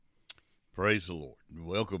Praise the Lord.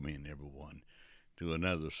 Welcome in, everyone, to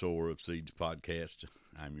another Sower of Seeds podcast.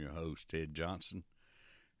 I'm your host, Ted Johnson.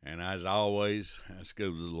 And as always, let's go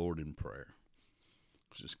to the Lord in prayer.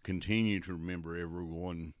 Just continue to remember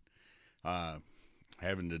everyone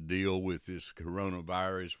having to deal with this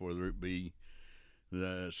coronavirus, whether it be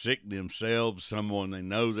the sick themselves, someone they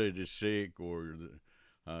know that is sick, or the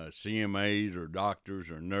CMAs or doctors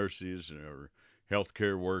or nurses or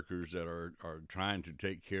healthcare workers that are trying to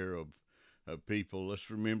take care of people.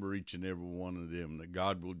 Let's remember each and every one of them, that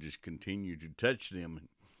God will just continue to touch them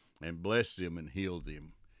and bless them and heal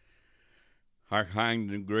them. Our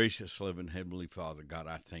kind and gracious, loving Heavenly Father, God,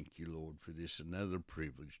 I thank you, Lord, for this another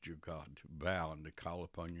privilege, dear God, to bow and to call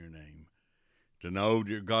upon your name. To know,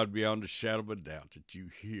 dear God, beyond a shadow of a doubt that you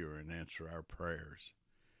hear and answer our prayers.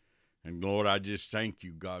 And Lord, I just thank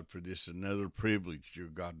you, God, for this another privilege, dear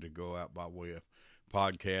God, to go out by way of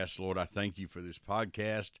podcast. Lord, I thank you for this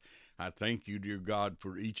podcast. I thank you, dear God,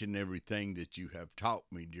 for each and everything that you have taught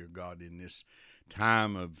me, dear God, in this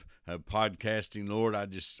time of podcasting. Lord, I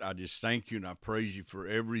just thank you and I praise you for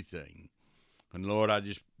everything. And Lord, I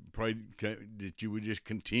just pray that you would just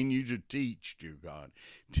continue to teach, dear God.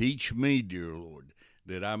 Teach me, dear Lord,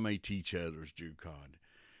 that I may teach others, dear God.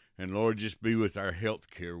 And Lord, just be with our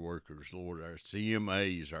healthcare workers, Lord, our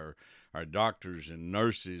CMAs, our doctors and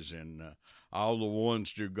nurses, and all the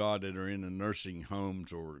ones, dear God, that are in the nursing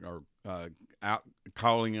homes or out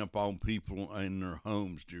calling up on people in their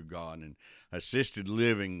homes, dear God, and assisted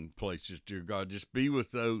living places, dear God. Just be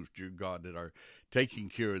with those, dear God, that are taking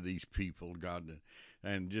care of these people, God,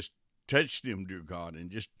 and just touch them, dear God, and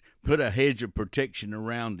just put a hedge of protection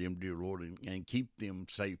around them, dear Lord, and keep them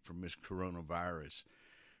safe from this coronavirus.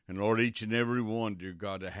 And Lord, each and every one, dear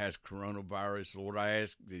God, that has coronavirus, Lord, I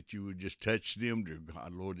ask that you would just touch them, dear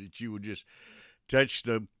God, Lord, that you would just touch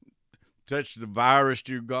the virus,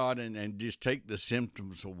 dear God, and just take the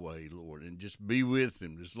symptoms away, Lord, and just be with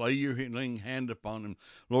them. Just lay your healing hand upon them.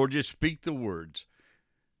 Lord, just speak the words,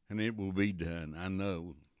 and it will be done, I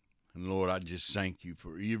know. And Lord, I just thank you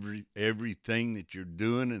for everything that you're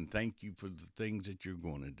doing, and thank you for the things that you're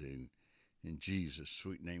going to do. In Jesus'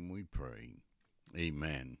 sweet name we pray.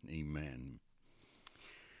 Amen. Amen.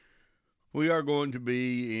 We are going to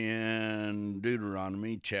be in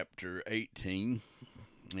Deuteronomy chapter 18,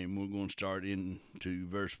 and we're going to start into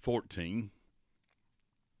verse 14.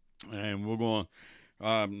 And we're going,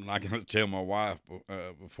 like I tell my wife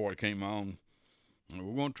before I came on,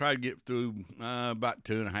 we're going to try to get through about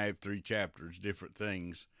 2.5, 3 chapters, different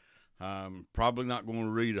things. Probably not going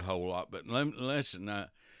to read a whole lot, but listen,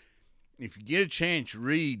 if you get a chance,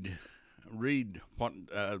 read what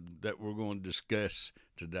that we're going to discuss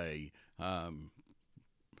today,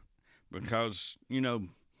 because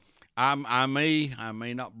I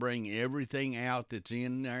may not bring everything out that's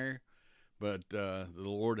in there, but the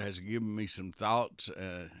Lord has given me some thoughts,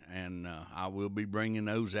 and I will be bringing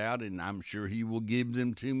those out, and I'm sure He will give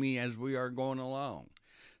them to me as we are going along.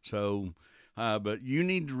 So, but you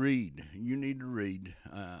need to read. You need to read,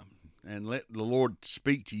 and let the Lord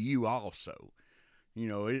speak to you also.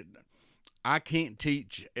 I can't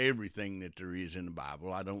teach everything that there is in the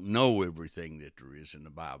Bible. I don't know everything that there is in the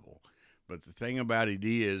Bible. But the thing about it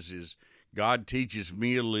is God teaches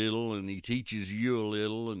me a little, and He teaches you a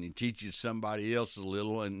little, and He teaches somebody else a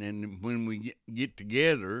little. And then when we get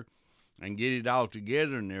together and get it all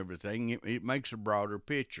together and everything, it makes a broader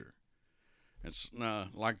picture. It's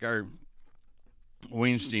like our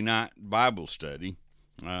Wednesday night Bible study.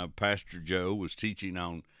 Pastor Joe was teaching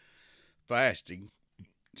on fasting.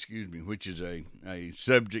 Which is a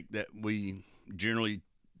subject that we generally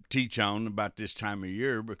teach on about this time of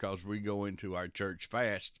year, because we go into our church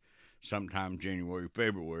fast sometime January,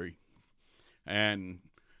 February, and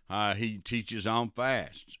he teaches on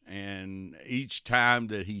fast. And each time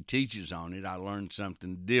that he teaches on it, I learn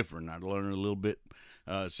something different. I learn a little bit,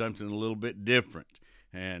 something a little bit different.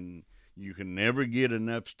 And you can never get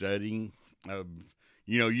enough studying of.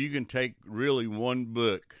 You can take really one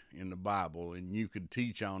book in the Bible and you could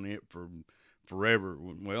teach on it for forever.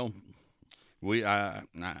 Well, I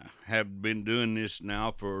have been doing this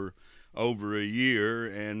now for over a year,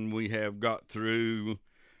 and we have got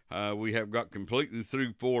completely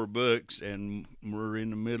through 4 books, and we're in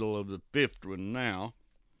the middle of the 5th one now.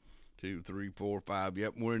 2, 3, 4, 5.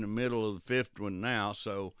 Yep, we're in the middle of the 5th one now.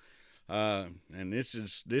 So, and this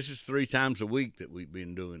is 3 times a week that we've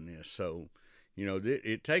been doing this. So.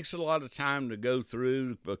 It takes a lot of time to go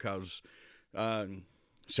through, because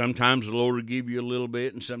sometimes the Lord will give you a little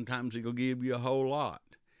bit, and sometimes He'll give you a whole lot.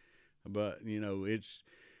 But,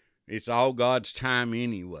 it's all God's time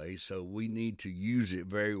anyway, so we need to use it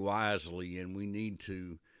very wisely, and we need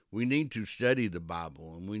to we need to study the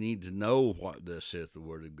Bible, and we need to know what thus saith the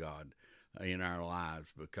Word of God in our lives,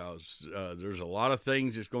 because there's a lot of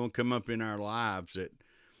things that's going to come up in our lives that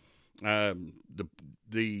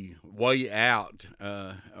the way out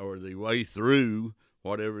or the way through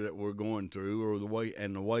whatever that we're going through, or the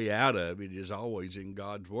way out of it is always in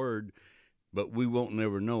God's Word, but we won't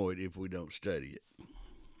never know it if we don't study it.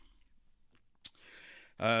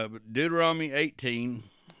 Deuteronomy 18,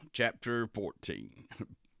 chapter 14.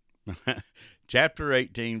 Chapter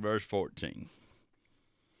 18, verse 14.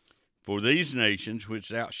 For these nations which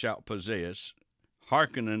thou shalt possess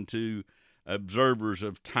hearken unto observers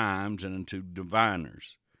of times and unto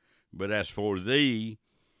diviners. But as for thee,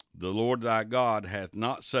 the Lord thy God hath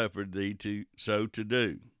not suffered thee so to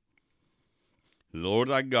do. The Lord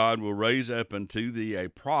thy God will raise up unto thee a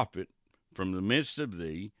prophet from the midst of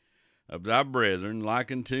thee, of thy brethren,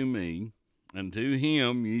 like unto me, and to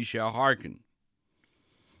him ye shall hearken,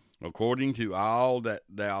 according to all that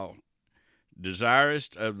thou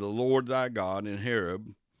desirest of the Lord thy God in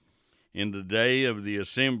Horeb, in the day of the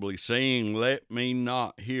assembly, saying, Let me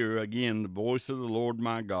not hear again the voice of the Lord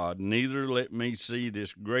my God, neither let me see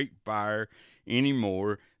this great fire any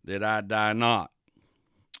more, that I die not.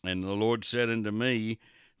 And the Lord said unto me,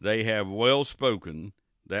 They have well spoken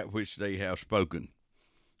that which they have spoken.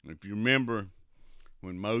 If you remember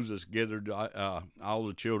when Moses gathered all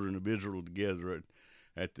the children of Israel together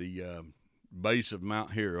at the base of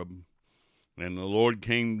Mount Horeb, and the Lord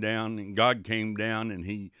came down, and God came down, and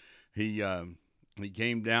he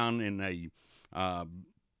came down in a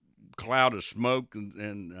cloud of smoke,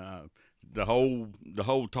 and the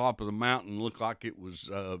whole top of the mountain looked like it was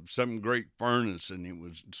some great furnace, and it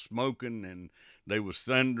was smoking, and there was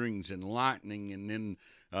thunderings and lightning, and then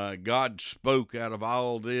God spoke out of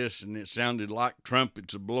all this, and it sounded like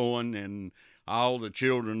trumpets blowing, and all the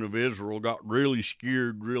children of Israel got really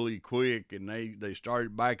scared really quick, and they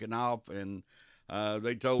started backing off, and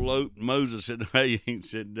they told Moses, said, "Hey," he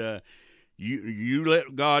said, "You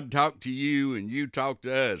let God talk to you, and you talk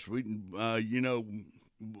to us. We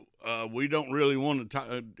don't really want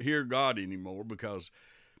to hear God anymore, because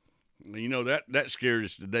that scared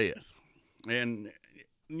us to death." And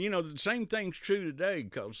the same thing's true today,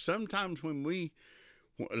 because sometimes when we,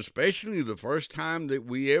 especially the first time that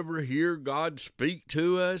we ever hear God speak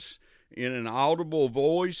to us in an audible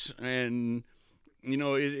voice, and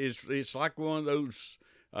it's like one of those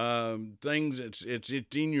things.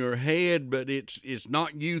 It's in your head, but it's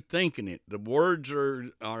not you thinking it. The words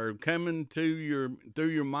are coming through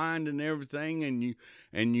your mind and everything,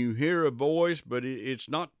 and you hear a voice, but it's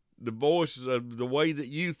not the voice of the way that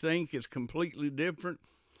you think. It's completely different.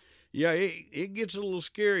 Yeah, it gets a little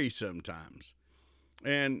scary sometimes.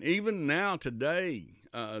 And even now today,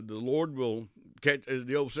 the Lord will catch, as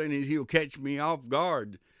the old saying is, He'll catch me off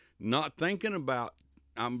guard, not thinking about.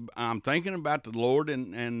 I'm thinking about the Lord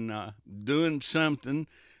and doing something,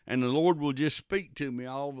 and the Lord will just speak to me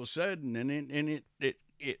all of a sudden, and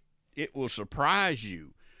it will surprise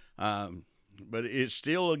you. But it's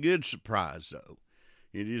still a good surprise, though.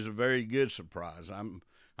 It is a very good surprise.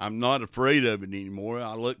 I'm not afraid of it anymore.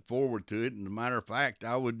 I look forward to it. And as a matter of fact,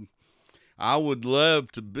 I would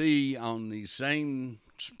love to be on the same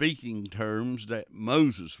speaking terms that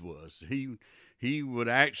Moses was. He would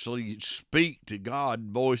actually speak to God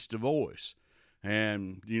voice to voice.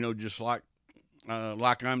 And, just like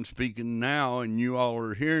I'm speaking now and you all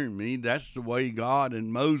are hearing me, that's the way God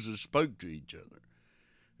and Moses spoke to each other.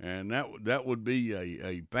 And that would be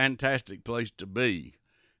a fantastic place to be.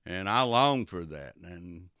 And I long for that.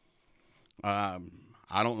 And I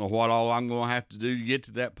don't know what all I'm going to have to do to get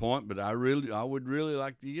to that point, but I would really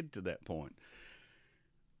like to get to that point.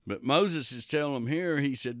 But Moses is telling them here,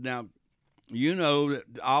 he said, now, that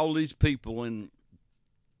all these people in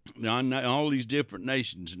all these different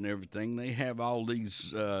nations and everything, they have all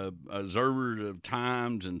these observers of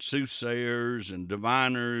times and soothsayers and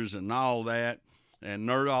diviners and all that, and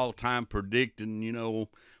they're all the time predicting,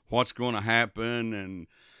 what's going to happen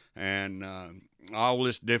and all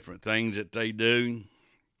this different things that they do.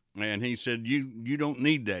 And he said, you don't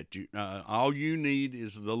need that. All you need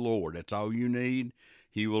is the Lord. That's all you need.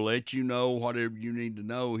 He will let you know whatever you need to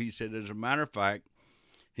know. He said, as a matter of fact,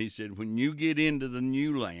 he said, when you get into the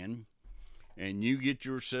new land and you get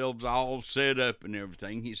yourselves all set up and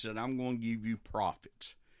everything, he said, I'm going to give you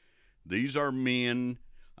prophets. These are men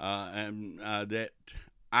that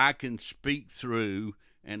I can speak through,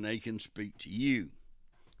 and they can speak to you.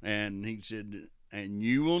 And he said, and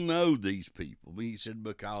you will know these people. He said,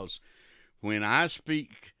 because when I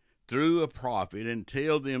speak through a prophet and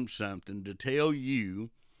tell them something to tell you,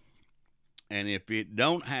 And if it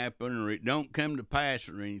don't happen or it don't come to pass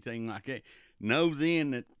or anything like that, know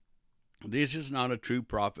then that this is not a true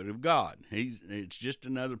prophet of God. It's just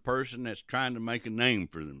another person that's trying to make a name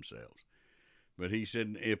for themselves. But he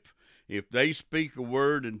said, if they speak a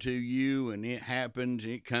word unto you and it happens,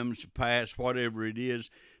 it comes to pass, whatever it is,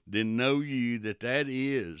 then know you that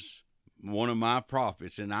is one of my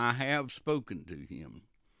prophets, and I have spoken to him.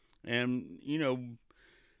 And,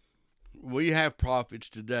 we have prophets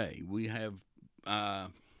today. We have, I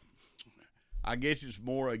guess it's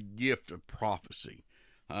more a gift of prophecy.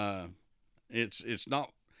 It's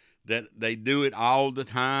not that they do it all the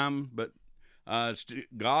time, but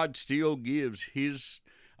God still gives his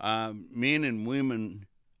men and women,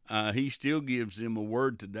 he still gives them a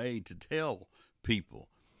word today to tell people.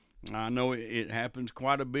 I know it happens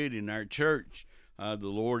quite a bit in our church. The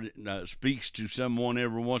Lord speaks to someone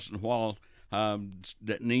every once in a while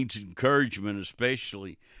that needs encouragement,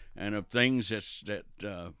 especially, and of things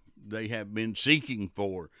that they have been seeking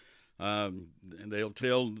for. And they'll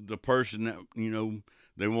tell the person that,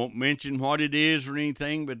 they won't mention what it is or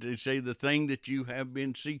anything, but they say the thing that you have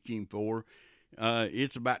been seeking for,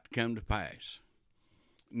 it's about to come to pass.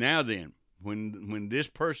 Now then, when this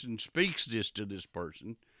person speaks this to this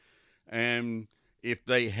person, and if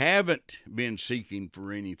they haven't been seeking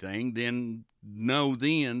for anything, then know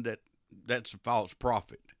then that that's a false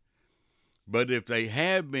prophet. But if they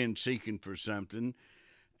have been seeking for something,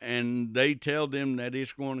 and they tell them that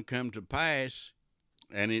it's going to come to pass,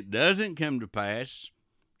 and it doesn't come to pass,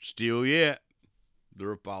 still yet,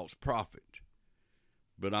 they're a false prophet.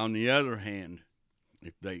 But on the other hand,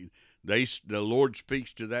 if the Lord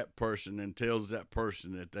speaks to that person and tells that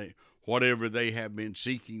person that whatever they have been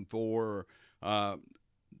seeking for,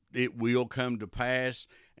 it will come to pass.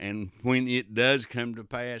 And when it does come to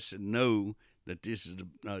pass, know that this is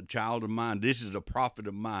a child of mine. This is a prophet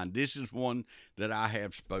of mine. This is one that I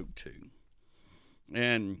have spoke to.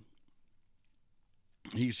 And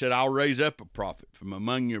he said, I'll raise up a prophet from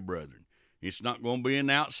among your brethren. It's not going to be an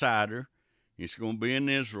outsider. It's going to be an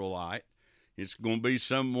Israelite. It's going to be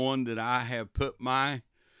someone that I have put my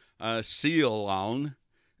seal on,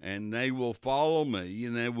 and they will follow me,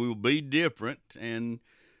 and they will be different. And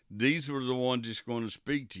these are the ones that's going to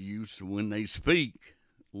speak to you. So when they speak,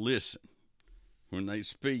 listen. When they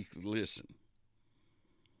speak, listen.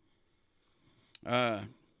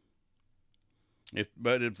 If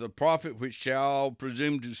the prophet which shall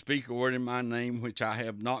presume to speak a word in my name, which I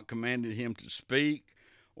have not commanded him to speak,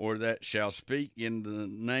 or that shall speak in the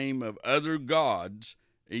name of other gods,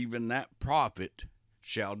 even that prophet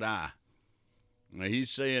shall die. Now he's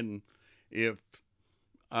saying, if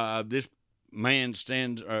this man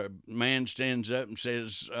stands up and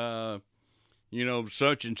says,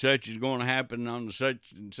 such and such is going to happen on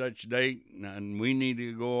such and such date, and we need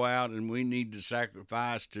to go out and we need to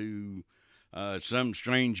sacrifice to some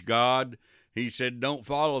strange god, he said, don't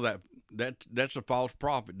follow that. That's a false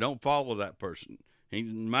prophet. Don't follow that person.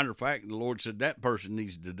 Matter of fact, the Lord said that person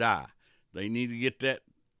needs to die. They need to get that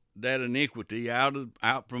iniquity out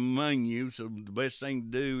from among you. So the best thing to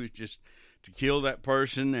do is just to kill that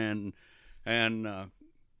person and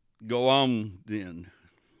go on then.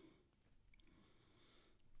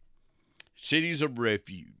 Cities of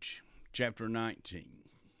refuge, chapter 19.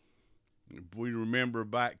 If we remember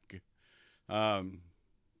back, the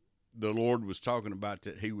Lord was talking about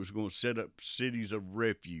that he was going to set up cities of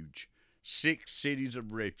refuge. 6 cities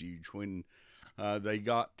of refuge when they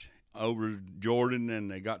got over Jordan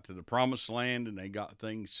and they got to the promised land and they got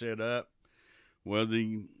things set up. Well,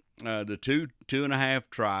 the 2.5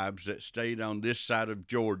 tribes that stayed on this side of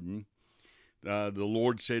Jordan, the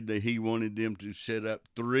Lord said that he wanted them to set up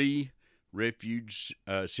 3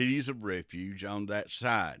 cities of refuge on that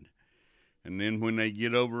side. And then when they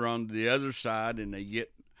get over on the other side and they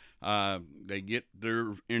get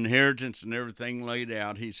their inheritance and everything laid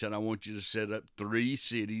out, he said, I want you to set up 3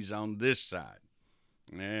 cities on this side.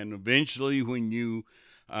 And eventually when you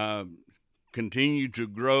continue to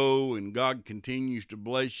grow and God continues to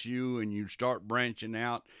bless you and you start branching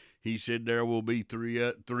out, he said there will be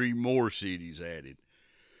 3 more cities added.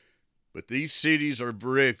 But these cities of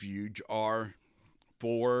refuge are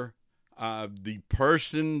for the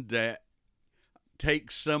person that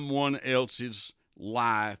takes someone else's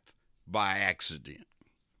life by accident.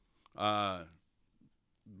 The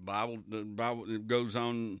Bible it goes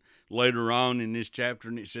on later on in this chapter,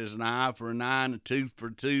 and it says an eye for an eye and a tooth for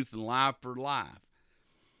a tooth and life for life.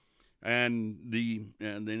 And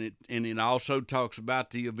it also talks about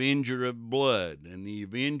the avenger of blood, and the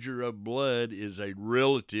avenger of blood is a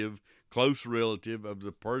close relative of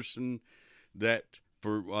the person that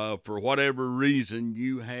for whatever reason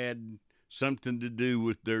you had something to do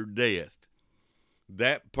with their death,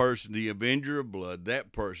 that person, the avenger of blood,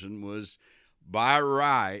 that person was by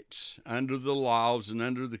rights, under the laws and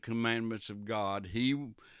under the commandments of God,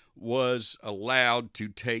 he was allowed to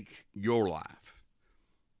take your life.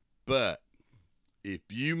 But if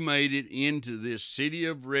you made it into this city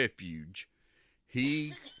of refuge,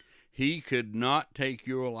 he could not take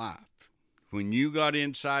your life. When you got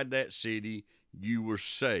inside that city, you were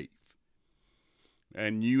safe.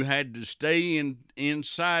 And you had to stay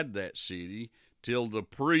inside that city till the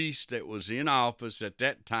priest that was in office at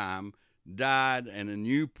that time died and a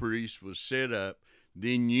new priest was set up.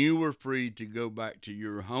 Then you were free to go back to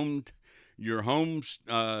your home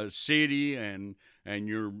city and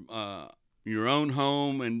your own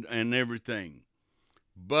home and everything.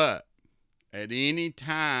 But at any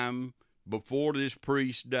time before this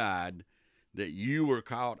priest died, that you were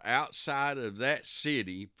caught outside of that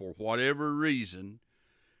city for whatever reason,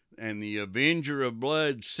 and the avenger of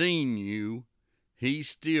blood seen you, he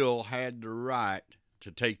still had the right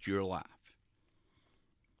to take your life.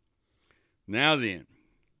 Now then,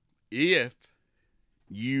 if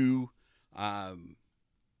you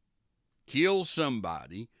kill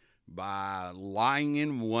somebody by lying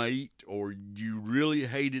in wait, or you really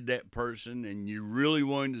hated that person and you really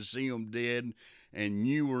wanted to see them dead, and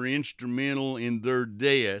you were instrumental in their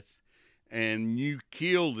death, and you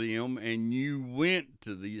killed them, and you went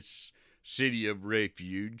to this city of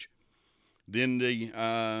refuge, then the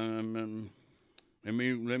let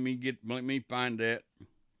me find that.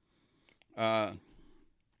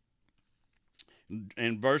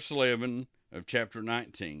 In verse 11 of chapter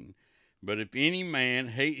 19, but if any man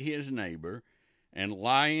hate his neighbor, and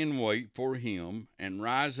lie in wait for him, and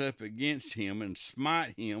rise up against him, and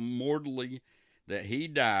smite him mortally, that he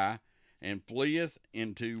die, and fleeth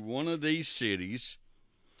into one of these cities,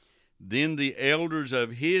 then the elders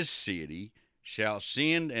of his city shall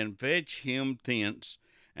send and fetch him thence,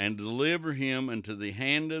 and deliver him into the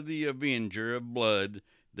hand of the avenger of blood,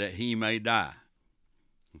 that he may die.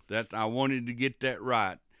 That I wanted to get that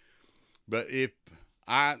right. But if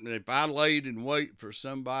I laid in wait for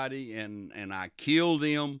somebody and I killed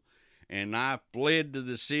them, and I fled to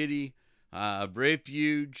the city of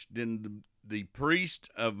refuge, then the priest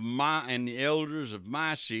of my and the elders of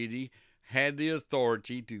my city had the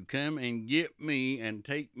authority to come and get me and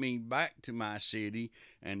take me back to my city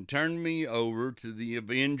and turn me over to the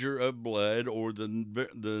avenger of blood, or the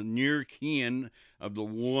near kin of the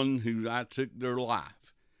one who I took their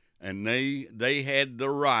life. And they had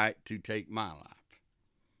the right to take my life.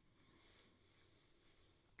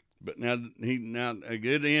 But now a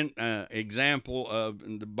good example of,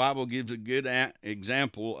 and the Bible gives a good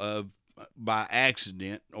example of by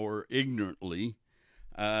accident or ignorantly.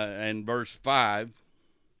 In verse 5,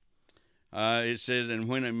 it says, and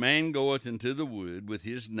when a man goeth into the wood with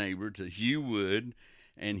his neighbor to hew wood,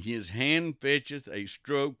 and his hand fetcheth a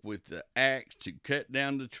stroke with the axe to cut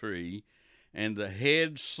down the tree, and the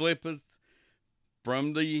head slippeth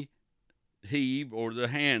from the heave or the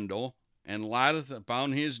handle, and lighteth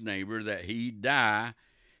upon his neighbor, that he die,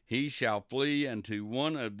 he shall flee unto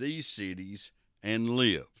one of these cities and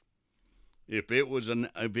live. If it was an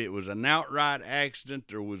outright accident,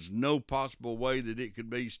 there was no possible way that it could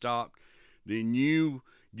be stopped, then you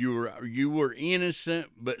were innocent,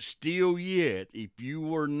 but still yet, if you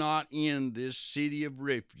were not in this city of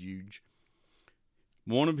refuge,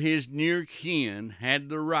 one of his near kin had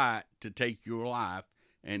the right to take your life,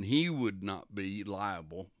 and he would not be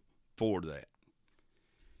liable for that.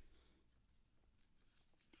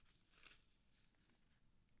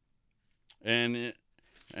 And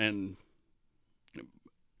then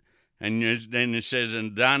it says,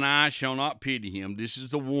 and thine eye shall not pity him. This is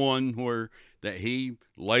the one where that he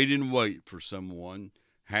laid in wait for someone,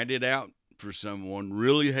 had it out for someone,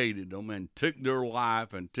 really hated them, and took their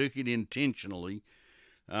life and took it intentionally.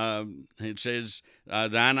 It says,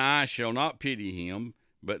 thine eye shall not pity him,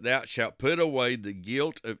 but thou shalt put away the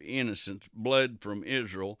guilt of innocent blood from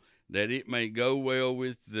Israel, that it may go well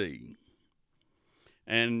with thee.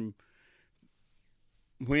 And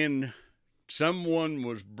when someone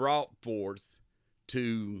was brought forth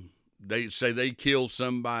they say they killed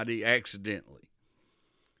somebody accidentally,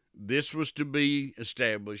 this was to be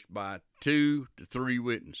established by 2 to 3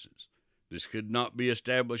 witnesses. This could not be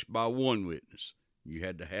established by one witness. You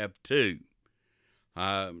had to have 2.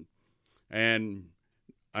 And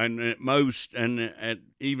at most, and at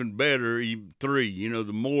even better, even 3,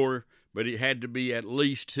 the more, but it had to be at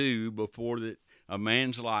least 2 before that a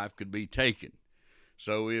man's life could be taken.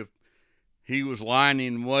 So if he was lying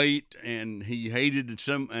in wait, and you hated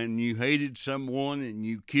someone, and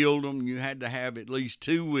you killed them, you had to have at least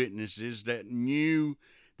two witnesses that knew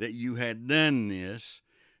that you had done this,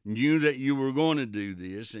 knew that you were going to do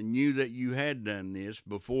this, and knew that you had done this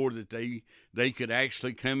before that they could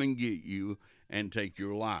actually come and get you and take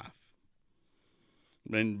your life.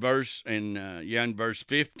 In verse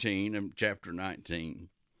 15 of chapter 19,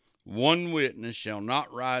 one witness shall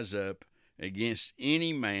not rise up against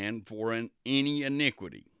any man for any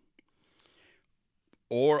iniquity,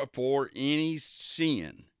 or for any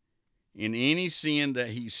sin, in any sin that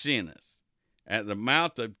he sinneth. At the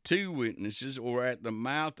mouth of two witnesses, or at the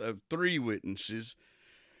mouth of three witnesses,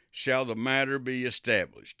 shall the matter be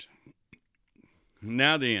established.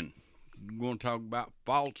 Now then, we're going to talk about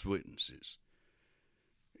false witnesses.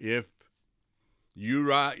 If you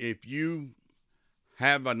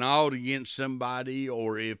have an ought against somebody,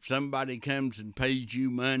 or if somebody comes and pays you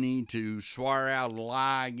money to swear out a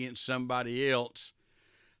lie against somebody else,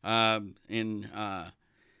 in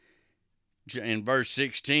verse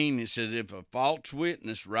 16 it says, if a false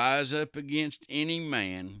witness rise up against any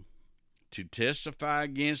man to testify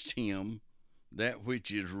against him that which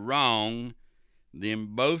is wrong, then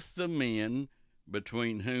both the men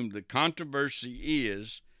between whom the controversy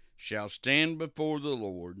is shall stand before the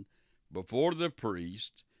Lord, before the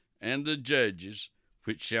priest and the judges,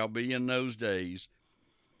 which shall be in those days.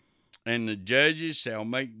 And the judges shall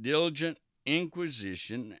make diligent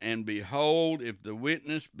inquisition, and behold, if the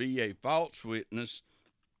witness be a false witness,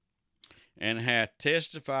 and hath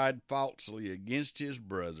testified falsely against his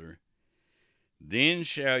brother, then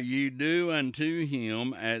shall you do unto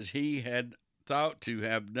him as he had thought to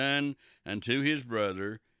have done unto his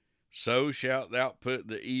brother, so shalt thou put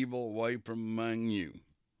the evil away from among you.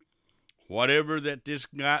 Whatever that this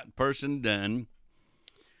person done,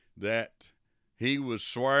 that he was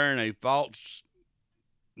swearing a false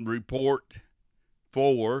report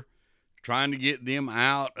for, trying to get them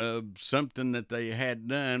out of something that they had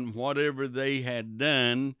done, whatever they had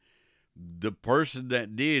done, the person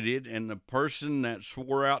that did it and the person that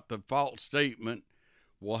swore out the false statement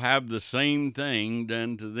will have the same thing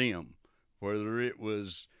done to them. Whether it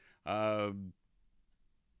was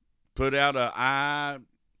put out an eye,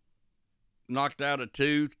 knocked out a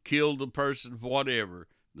tooth, killed the person, whatever,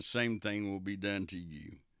 the same thing will be done to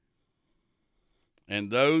you.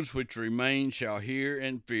 And those which remain shall hear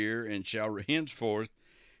and fear, and shall henceforth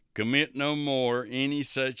commit no more any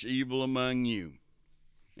such evil among you.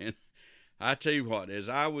 And I tell you what, as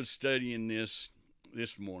I was studying this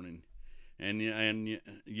morning and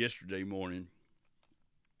yesterday morning,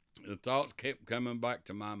 the thoughts kept coming back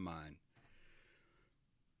to my mind.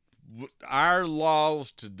 Our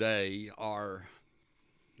laws today are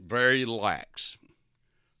very lax,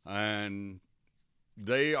 and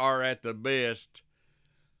they are at the best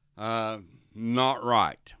not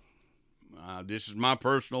right. This is my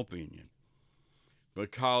personal opinion,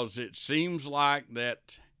 because it seems like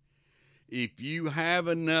that if you have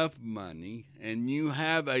enough money and you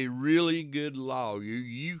have a really good lawyer,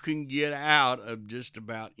 you can get out of just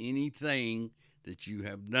about anything that you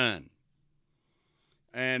have done.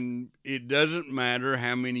 And it doesn't matter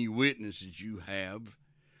how many witnesses you have.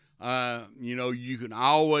 You can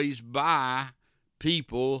always buy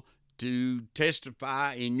people to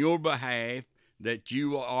testify in your behalf that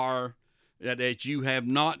you have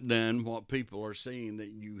not done what people are saying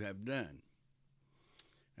that you have done.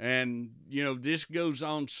 And this goes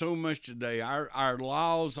on so much today. Our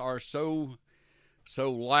laws are so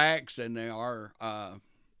lax, and they are.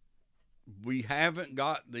 We haven't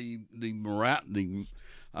got the morality.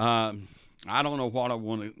 I don't know what I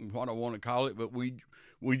want to call it, but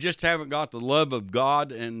we just haven't got the love of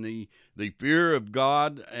God and the fear of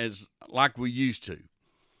God as like we used to.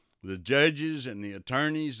 The judges and the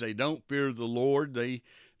attorneys, they don't fear the Lord. They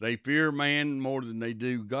fear man more than they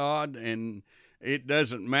do God, and it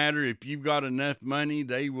doesn't matter if you've got enough money,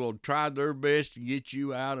 they will try their best to get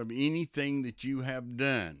you out of anything that you have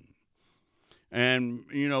done. And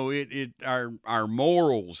our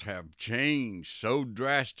morals have changed so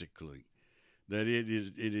drastically that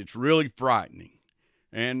it's really frightening,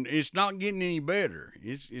 and it's not getting any better.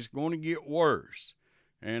 It's going to get worse.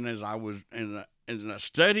 And as I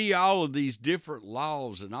study all of these different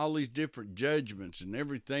laws and all these different judgments and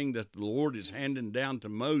everything that the Lord is handing down to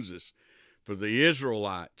Moses for the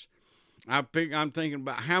Israelites, I'm thinking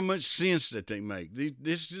about how much sense that they make.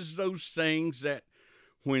 This is those things that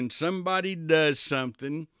when somebody does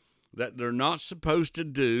something that they're not supposed to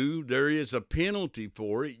do, there is a penalty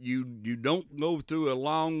for it. You don't go through a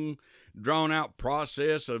long, drawn-out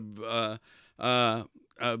process of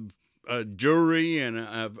a jury and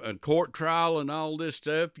a court trial and all this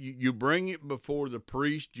stuff, you bring it before the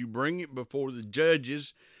priest, you bring it before the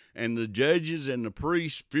judges, and the judges and the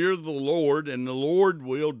priests fear the Lord, and the Lord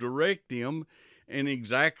will direct them in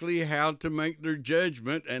exactly how to make their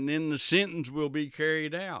judgment, and then the sentence will be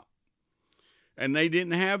carried out. And they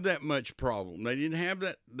didn't have that much problem. They didn't have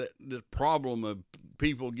the problem of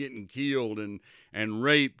people getting killed and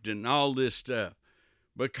raped and all this stuff,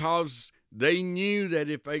 because they knew that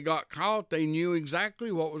if they got caught, they knew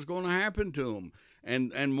exactly what was going to happen to them.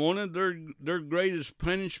 And one of their greatest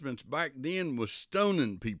punishments back then was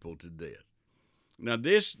stoning people to death. Now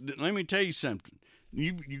let me tell you something.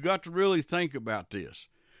 You got to really think about this.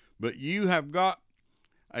 But you have got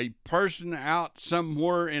a person out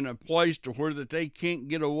somewhere in a place to where that they can't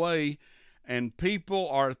get away, and people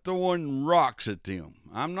are throwing rocks at them.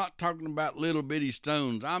 I'm not talking about little bitty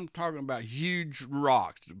stones. I'm talking about huge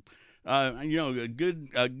rocks. A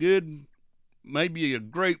good, maybe a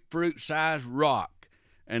grapefruit-sized rock.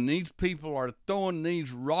 And these people are throwing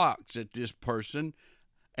these rocks at this person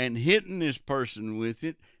and hitting this person with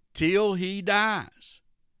it till he dies.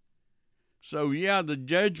 So yeah, the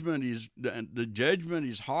judgment is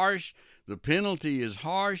harsh, the penalty is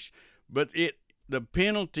harsh, but the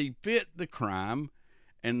penalty fit the crime,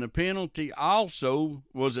 and the penalty also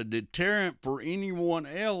was a deterrent for anyone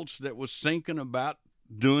else that was thinking about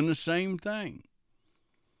doing the same thing.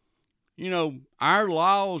 Our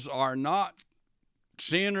laws are not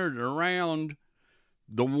centered around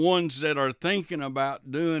the ones that are thinking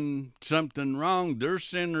about doing something wrong. They're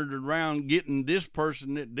centered around getting this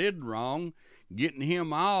person that did wrong, getting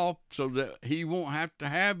him off so that he won't have to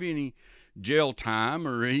have any jail time,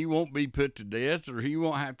 or he won't be put to death, or he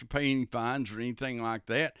won't have to pay any fines or anything like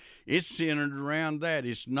that. It's centered around that.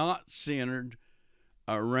 It's not centered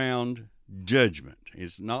around judgment.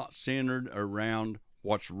 It's not centered around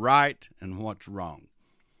what's right and what's wrong.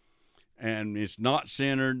 And it's not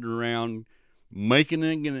centered around making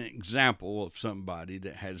an example of somebody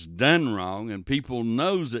that has done wrong and people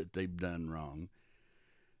knows that they've done wrong,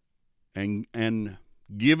 and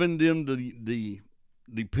giving them the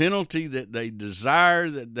penalty that they desire,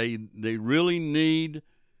 that they really need.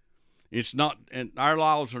 It's not, and our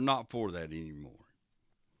laws are not for that anymore.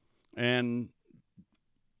 And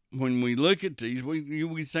when we look at these,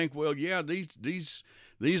 we think, well, yeah, these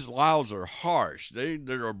laws are harsh. They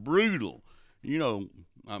are brutal.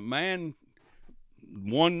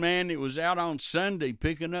 One man that was out on Sunday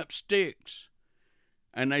picking up sticks,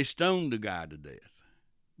 and they stoned the guy to death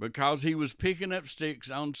because he was picking up sticks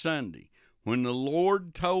on Sunday, when the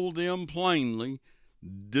Lord told them plainly,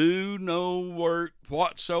 do no work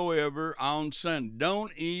whatsoever on Sunday.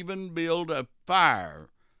 Don't even build a fire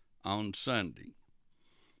on Sunday.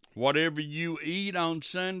 Whatever you eat on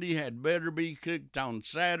Sunday had better be cooked on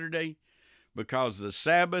Saturday, because the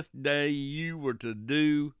Sabbath day you were to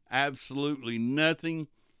do absolutely nothing.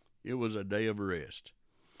 It was a day of rest.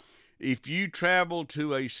 If you travel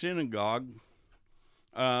to a synagogue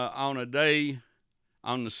on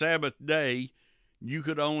the Sabbath day, you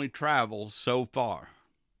could only travel so far.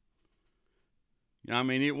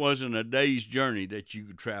 It wasn't a day's journey that you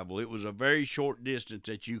could travel. It was a very short distance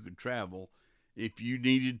that you could travel if you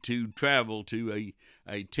needed to travel to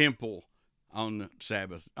a temple on the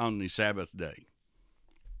Sabbath day.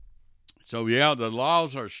 So yeah, the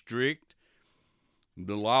laws are strict,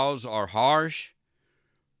 the laws are harsh,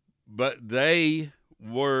 but they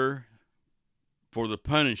were for the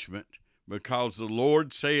punishment because the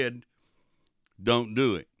Lord said, don't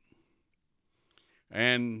do it.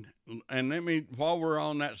 And let me, while we're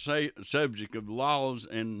on that subject of laws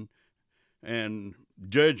and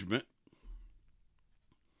judgment,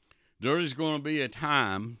 there is going to be a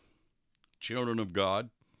time, children of God,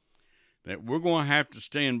 that we're going to have to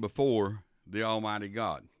stand before the Almighty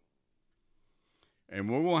God. And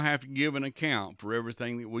we're going to have to give an account for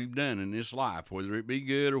everything that we've done in this life, whether it be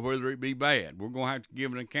good or whether it be bad. We're going to have to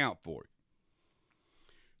give an account for it.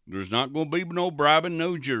 There's not going to be no bribing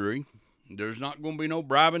no jury. There's not going to be no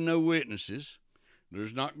bribing no witnesses.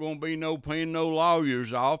 There's not going to be no paying no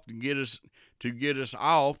lawyers off to get us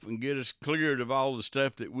off and get us cleared of all the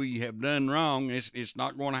stuff that we have done wrong. It's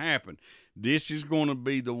not going to happen. This is going to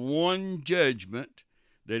be the one judgment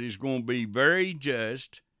that is going to be very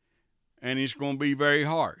just, and it's going to be very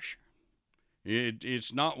harsh.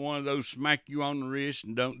 It's not one of those smack you on the wrist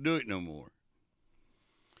and don't do it no more.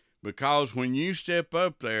 Because when you step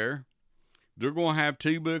up there, they're going to have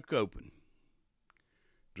two books open.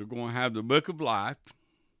 They're going to have the book of life,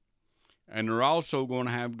 and they're also going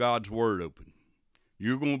to have God's word open.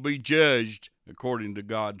 You're going to be judged according to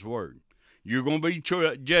God's word. You're going to be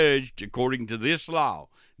judged according to this law.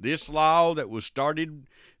 This law that was started,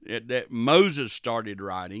 that Moses started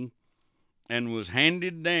writing and was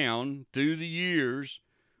handed down through the years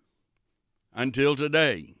until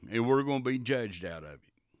today. And we're going to be judged out of it.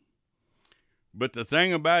 But the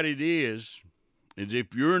thing about it is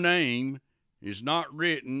if your name is not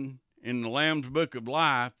written in the Lamb's Book of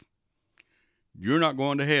Life, you're not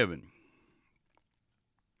going to heaven.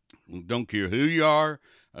 I don't care who you are.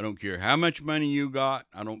 I don't care how much money you got.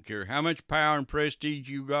 I don't care how much power and prestige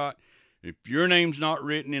you got. If your name's not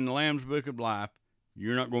written in the Lamb's Book of Life,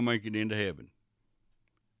 you're not going to make it into heaven.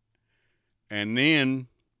 And then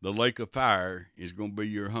the lake of fire is going to be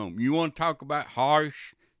your home. You want to talk about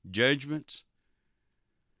harsh judgments?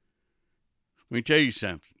 Let me tell you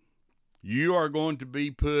something. You are going to be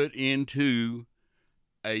put into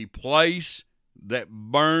a place that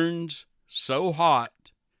burns so hot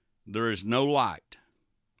there is no light.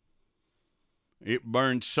 It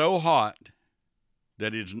burns so hot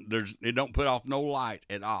that it don't put off no light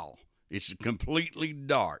at all. It's completely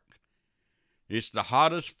dark. It's the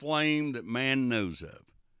hottest flame that man knows of.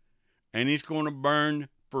 And it's going to burn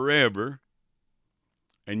forever.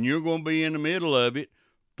 And you're going to be in the middle of it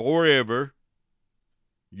forever.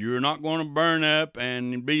 You're not going to burn up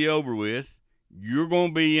and be over with. You're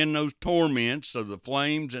going to be in those torments of the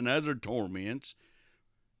flames and other torments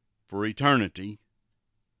for eternity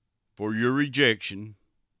for your rejection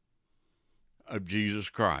of Jesus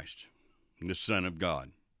Christ, the Son of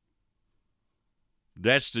God.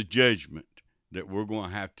 That's the judgment that we're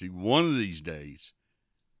going to have to, one of these days,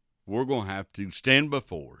 we're going to have to stand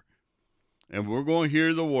before. And we're going to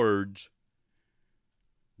hear the words,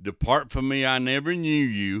 "Depart from me, I never knew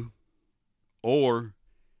you," or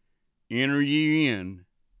 "Enter ye in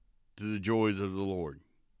to the joys of the Lord."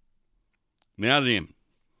 Now then,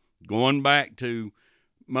 going back to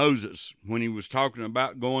Moses, when he was talking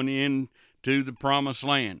about going into the promised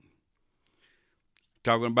land,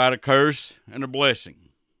 talking about a curse and a blessing.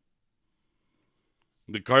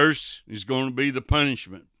 The curse is going to be the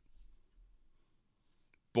punishment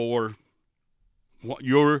for what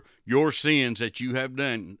your sins that you have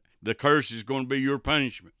done. The curse is going to be your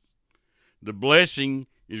punishment. The blessing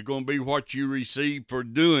is going to be what you receive for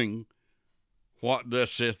doing what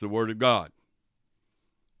thus saith the Word of God.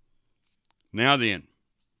 Now then,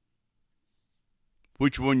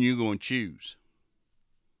 which one you going to choose?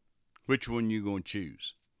 Which one you going to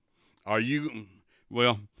choose? Let's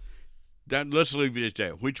leave it at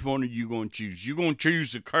that. Which one are you going to choose? You going to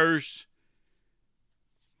choose the curse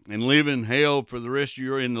and live in hell for the rest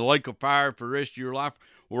of in the lake of fire for the rest of your life?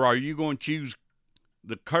 Or are you going to choose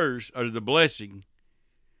the curse or the blessing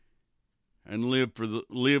and live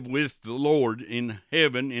with the Lord in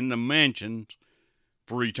heaven in the mansions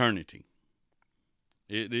for eternity?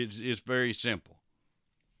 It's very simple.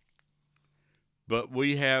 But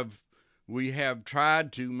we have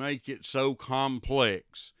tried to make it so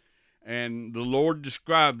complex, and the Lord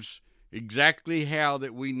describes exactly how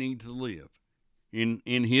that we need to live in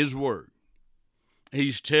His Word.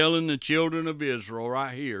 He's telling the children of Israel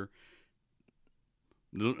right here,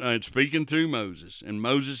 speaking through Moses, and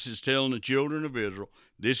Moses is telling the children of Israel,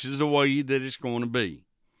 this is the way that it's going to be.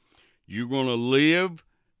 You're going to live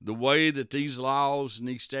the way that these laws and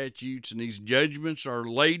these statutes and these judgments are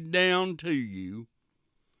laid down to you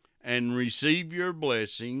and receive your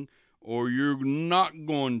blessing, or you're not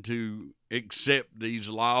going to accept these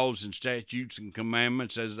laws and statutes and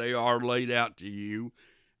commandments as they are laid out to you,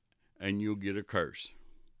 and you'll get a curse.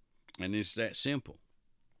 And it's that simple.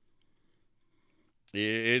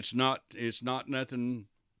 It's not nothing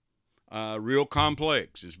real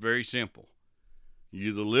complex. It's very simple.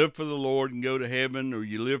 You either live for the Lord and go to heaven, or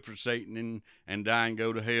you live for Satan and die and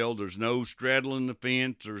go to hell. There's no straddling the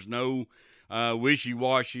fence. There's no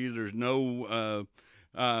wishy-washy. There's no,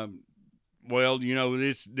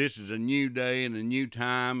 this is a new day and a new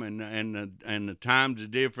time, and the times are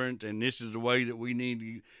different, and this is the way that we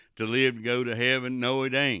need to live to go to heaven. No,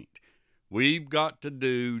 it ain't. We've got to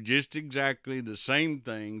do just exactly the same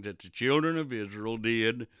thing that the children of Israel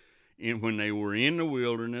did when they were in the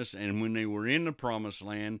wilderness and when they were in the promised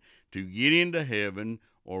land to get into heaven,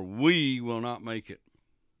 or we will not make it,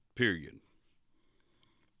 period.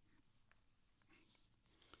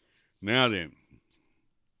 Now then,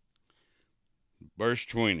 verse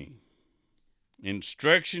 20,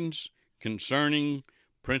 instructions concerning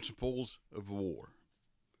principles of war.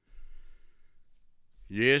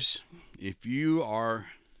 Yes, if you are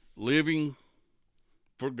living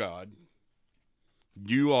for God,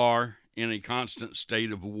 you are in a constant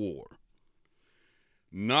state of war.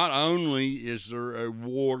 not only is there a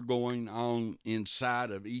war going on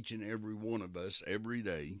inside of each and every one of us every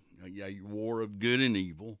day, a war of good and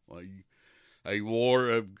evil, a war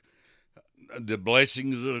of the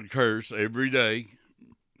blessings of the curse every day,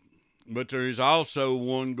 but there is also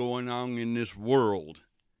one going on in this world,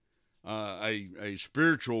 a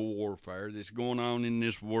spiritual warfare that's going on in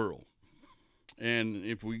this world. And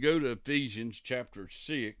if we go to Ephesians chapter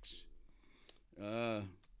 6,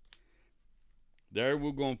 there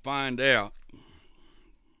we're going to find out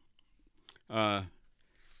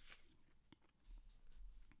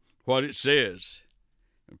what it says.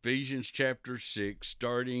 Ephesians chapter 6,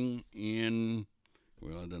 starting in,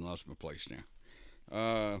 well, I done lost my place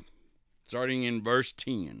now. Starting in verse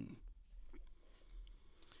 10.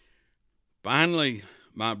 Finally,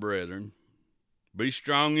 my brethren, be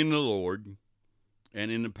strong in the Lord and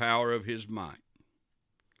in the power of his might.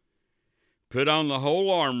 Put on the whole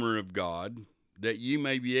armor of God, that you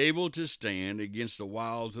may be able to stand against the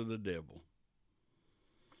wiles of the devil.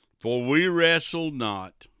 For we wrestle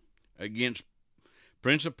not against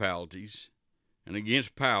principalities and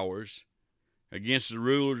against powers, against the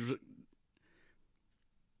rulers.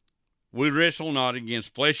 We wrestle not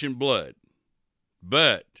against flesh and blood,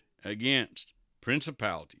 but against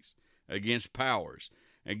principalities, against powers,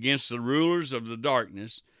 against the rulers of the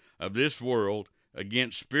darkness of this world,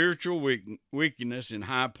 against spiritual wickedness in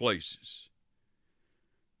high places.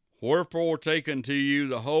 Wherefore take unto you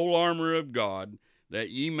the whole armor of God, that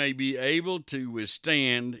ye may be able to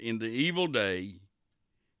withstand in the evil day,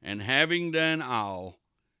 and having done all,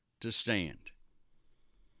 to stand.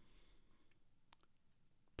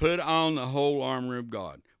 Put on the whole armor of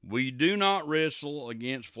God. We do not wrestle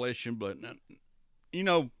against flesh and blood. Now, you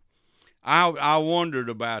know, I wondered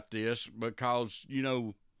about this because, you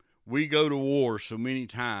know, we go to war so many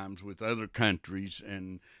times with other countries,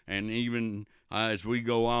 and even as we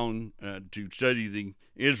go on to study the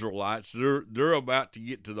Israelites, they're about to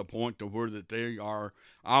get to the point to where that they are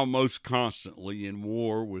almost constantly in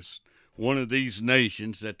war with one of these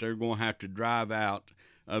nations that they're going to have to drive out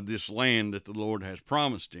of this land that the Lord has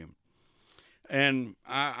promised him. And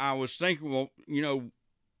I was thinking, well, you know,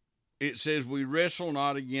 it says we wrestle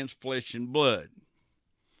not against flesh and blood.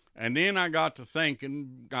 And then I got to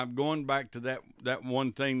thinking, I'm going back to that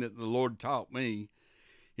one thing that the Lord taught me.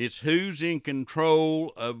 It's who's in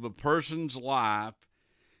control of a person's life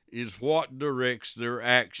is what directs their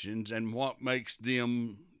actions and what makes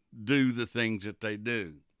them do the things that they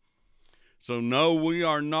do. So no, we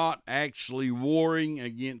are not actually warring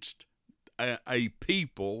against a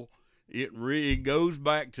people. It goes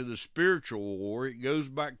back to the spiritual war. It goes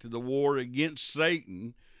back to the war against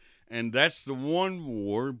Satan. And that's the one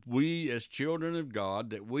war we as children of God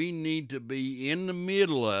that we need to be in the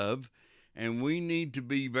middle of, and we need to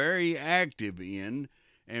be very active in,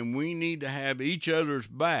 and we need to have each other's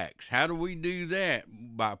backs. How do we do that?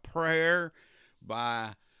 By prayer,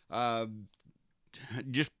 by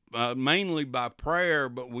mainly by prayer,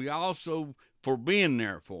 but we also for being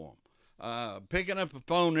there for them. Picking up a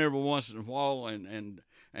phone every once in a while,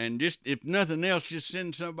 and just, if nothing else, just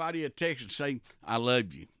send somebody a text and say, I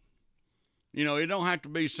love you. You know, it don't have to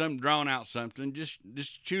be some drawn out something. Just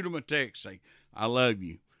shoot them a text, say, I love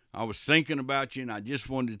you. I was thinking about you, and I just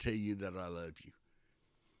wanted to tell you that I love you.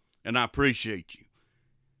 And I appreciate you.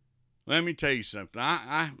 Let me tell you something.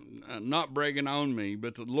 I'm not bragging on me,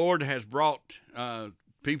 but the Lord has brought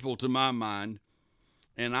people to my mind,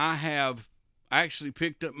 and I have actually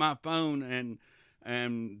picked up my phone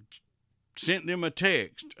and sent them a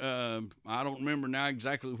text. I don't remember now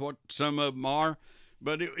exactly what some of them are,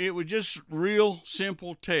 but it was just real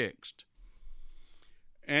simple text.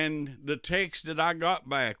 And the text that I got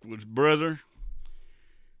back was, brother,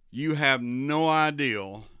 you have no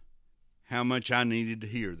idea how much I needed to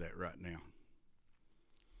hear that right now.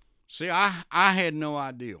 See, I had no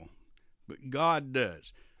idea, but God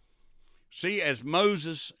does. See, as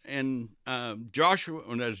Moses and Joshua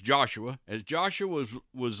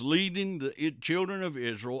was leading the children of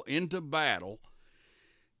Israel into battle,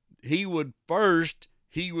 he would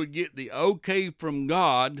get the okay from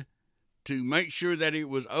God to make sure that it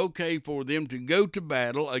was okay for them to go to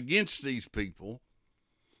battle against these people.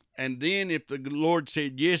 And then if the Lord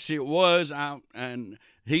said, yes, it was, and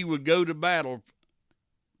he would go to battle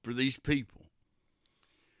for these people,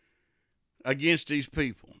 against these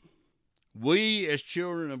people. We as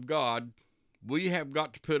children of God, we have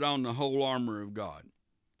got to put on the whole armor of God.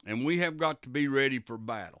 And we have got to be ready for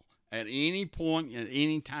battle at any point, at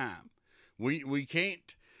any time. We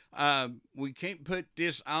can't We can't put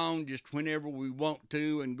this on just whenever we want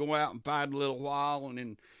to and go out and fight a little while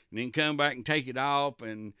and then come back and take it off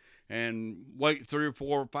and wait 3 or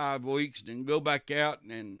 4 or 5 weeks and then go back out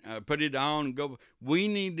and put it on and go. We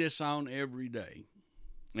need this on every day,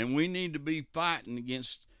 and we need to be fighting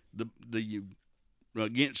against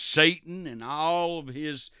against Satan and all of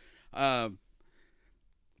his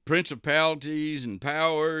principalities and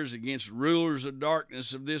powers, against rulers of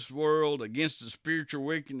darkness of this world, against the spiritual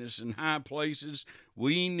wickedness in high places.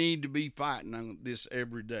 We need to be fighting on this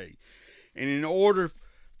every day. And in order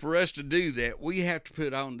for us to do that, we have to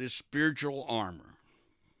put on this spiritual armor.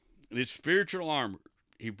 This spiritual armor.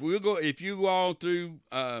 If you go all through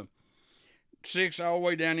 6 all the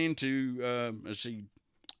way down into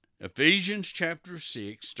Ephesians chapter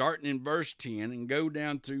 6, starting in verse 10 and go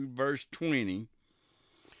down through verse 20,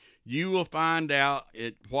 you will find out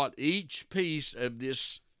what each piece of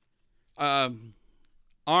this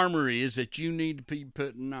armor is that you need to be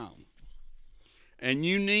putting on. And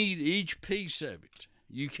you need each piece of it.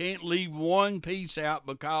 You can't leave one piece out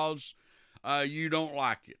because you don't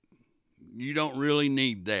like it. You don't really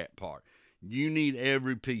need that part. You need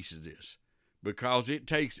every piece of this, because it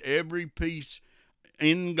takes every piece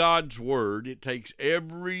in God's Word. It takes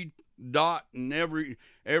every dot and every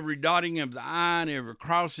dotting of the I and every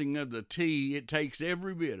crossing of the T. It takes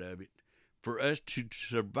every bit of it for us to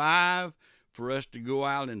survive, for us to go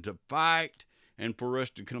out and to fight, and for us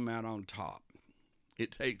to come out on top.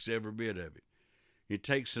 It takes every bit of it. It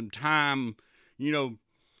takes some time, when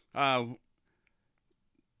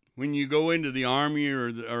you go into the Army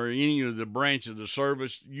or any of the branch of the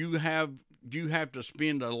service, you have to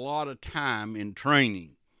spend a lot of time in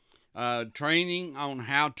training. Training on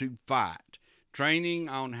how to fight, training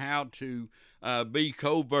on how to be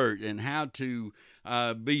covert and how to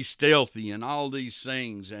be stealthy and all these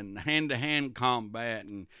things, and hand-to-hand combat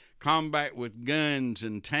and combat with guns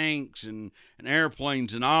and tanks and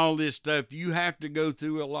airplanes and all this stuff. You have to go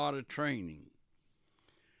through a lot of training.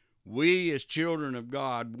 We as children of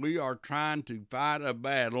God, we are trying to fight a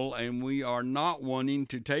battle, and we are not wanting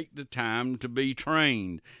to take the time to be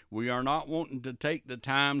trained. We are not wanting to take the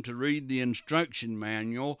time to read the instruction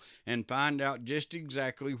manual and find out just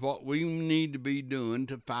exactly what we need to be doing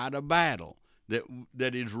to fight a battle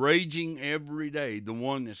that is raging every day, the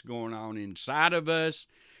one that's going on inside of us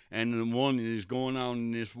and the one that is going on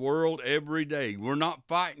in this world every day. We're not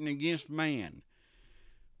fighting against man.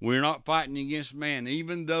 We're not fighting against man,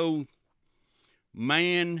 even though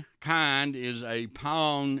mankind is a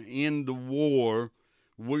pawn in the war.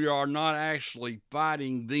 We are not actually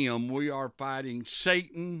fighting them. We are fighting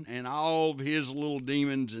Satan and all of his little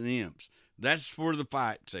demons and imps. That's where the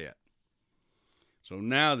fight's at. So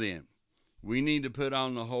now then, we need to put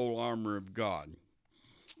on the whole armor of God,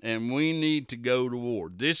 and we need to go to war.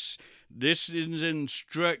 This is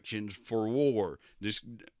instructions for war. This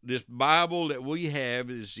Bible that we have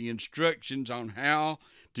is the instructions on how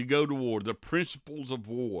to go to war, the principles of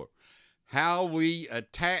war, how we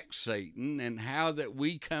attack Satan, and how that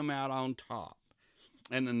we come out on top.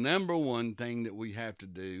 And the number one thing that we have to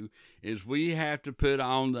do is we have to put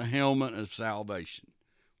on the helmet of salvation.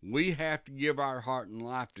 We have to give our heart and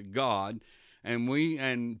life to God,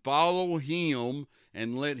 and follow Him,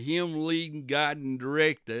 and let Him lead, guide, and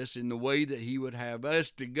direct us in the way that He would have us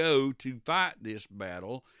to go to fight this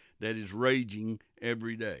battle that is raging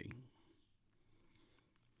every day.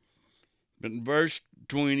 But in verse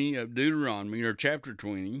 20 of Deuteronomy, or chapter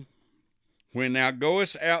 20, when thou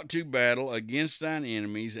goest out to battle against thine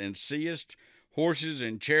enemies, and seest horses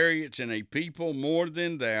and chariots and a people more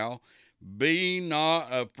than thou, be not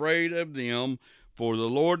afraid of them, for the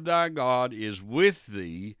Lord thy God is with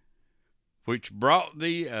thee, which brought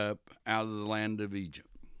thee up out of the land of Egypt.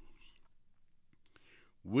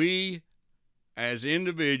 We as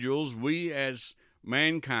individuals, we as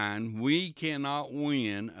mankind, we cannot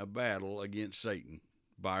win a battle against Satan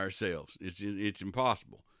by ourselves. It's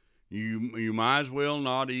impossible. You might as well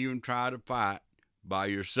not even try to fight by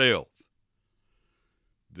yourself.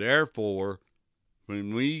 Therefore,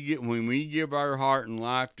 when we give our heart and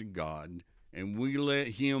life to God, and we let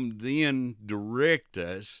Him then direct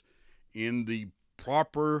us in the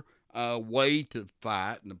proper way to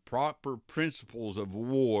fight and the proper principles of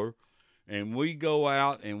war, and we go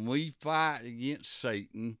out and we fight against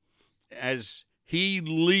Satan as He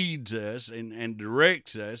leads us and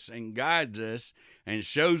directs us and guides us and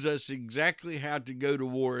shows us exactly how to go to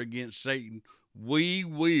war against Satan, we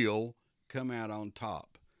will come out on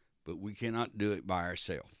top. But we cannot do it by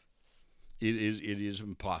ourselves. It is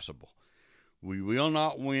impossible. We will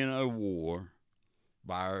not win a war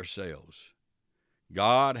by ourselves.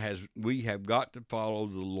 We have got to follow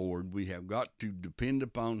the Lord. We have got to depend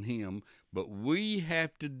upon Him, but we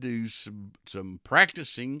have to do some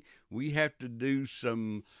practicing. We have to do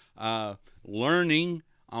some learning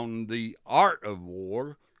on the art of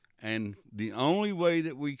war, and the only way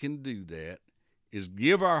that we can do that is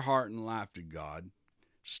give our heart and life to God,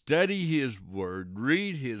 study His Word,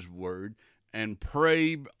 read His Word, and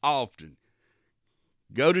pray often.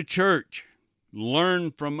 Go to church.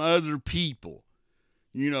 Learn from other people.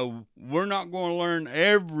 We're not going to learn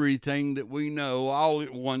everything that we know all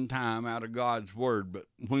at one time out of God's Word, but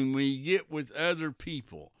when we get with other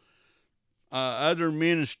people, other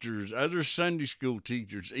ministers, other Sunday school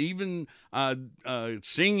teachers, even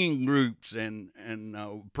singing groups and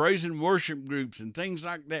praise and worship groups and things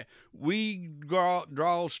like that, we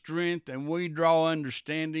draw strength and we draw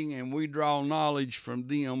understanding and we draw knowledge from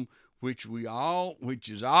them, which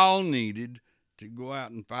is all needed to go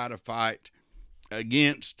out and fight a fight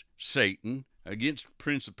against Satan, against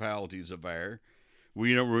principalities of air.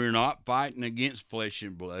 We're not fighting against flesh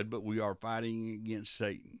and blood, but we are fighting against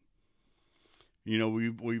Satan.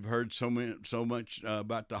 We've heard so much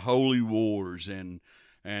about the holy wars and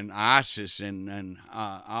ISIS and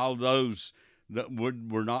all those. That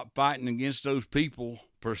we're not fighting against those people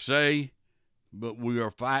per se, but we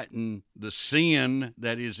are fighting the sin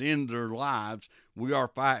that is in their lives. We are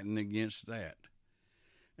fighting against that.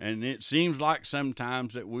 And it seems like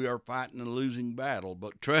sometimes that we are fighting a losing battle,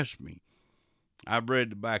 but trust me, I've read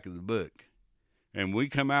the back of the book, and we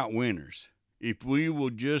come out winners. If we will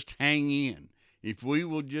just hang in, if we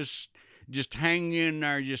will just hang in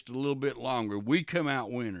there just a little bit longer, we come out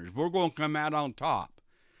winners. We're going to come out on top.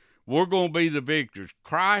 We're going to be the victors.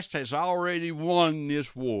 Christ has already won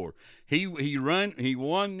this war. He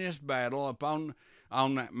won this battle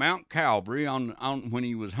on that Mount Calvary, on when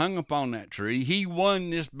He was hung upon that tree. He won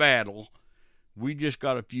this battle. We just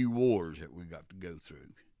got a few wars that we got to go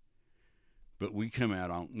through, but we come out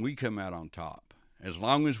on top as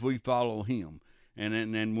long as we follow Him.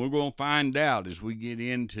 And then we're going to find out as we get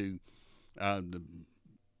into the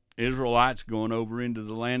Israelites going over into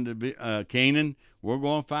the land of Canaan. We're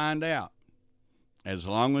going to find out. As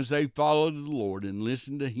long as they followed the Lord and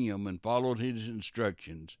listened to Him and followed His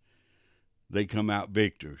instructions, they come out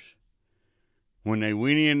victors. When they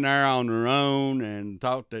went in there on their own and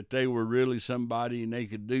thought that they were really somebody and they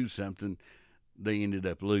could do something, they ended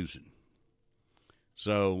up losing.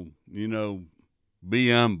 So,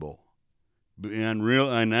 be humble. And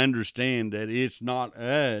understand that it's not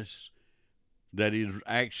us that is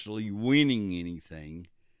actually winning anything,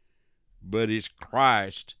 but it's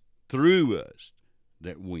Christ through us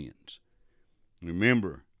that wins.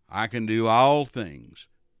 Remember, I can do all things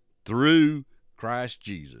through Christ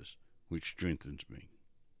Jesus, which strengthens me.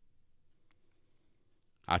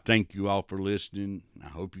 I thank you all for listening. I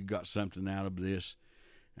hope you got something out of this.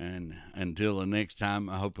 And until the next time,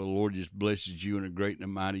 I hope the Lord just blesses you in a great and a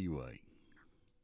mighty way.